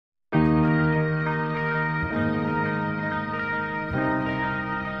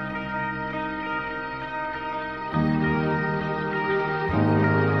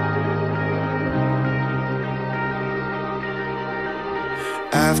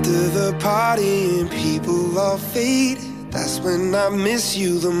After the party and people all fade, that's when I miss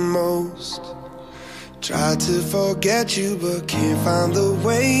you the most. Tried to forget you but can't find the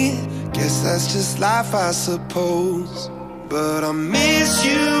way. Guess that's just life, I suppose. But I miss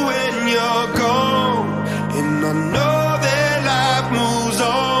you when you're gone, and I know that life moves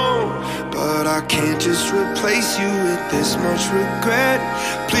on. But I can't just replace you with this much regret.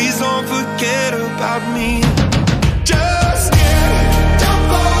 Please don't forget about me. Just yet, don't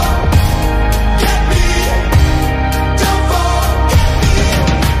forget me. Don't forget me.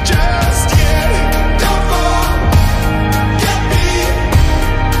 Just yet, don't forget me.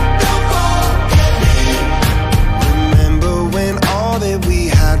 Don't forget me. Remember when all that we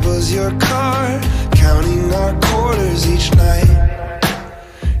had was your car, counting our quarters each night.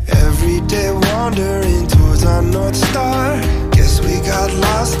 Every day wandering towards our North Star. Guess we got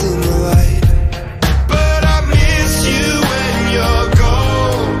lost in the light. But I miss you when you're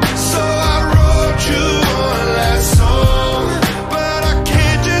gone, so I wrote you one last song. But I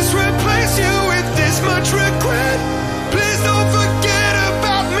can't just replace you with this much regret. Please don't forget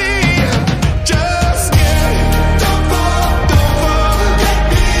about me. Just yet, don't forget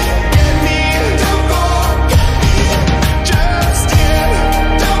me. Get me, don't forget me. Just yet,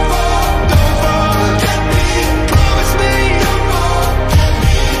 don't forget me. Promise me, don't forget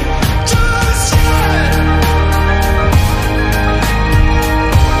me. Just yet.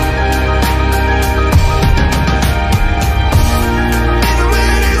 And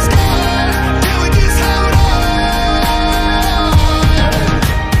when it's gone, then we just hold on.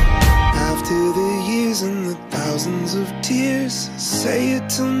 After the years and the thousands of tears, say it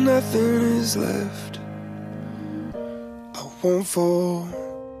till nothing is left. I won't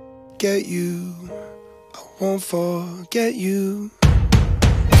forget you. I won't forget you.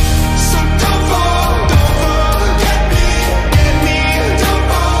 So don't forget.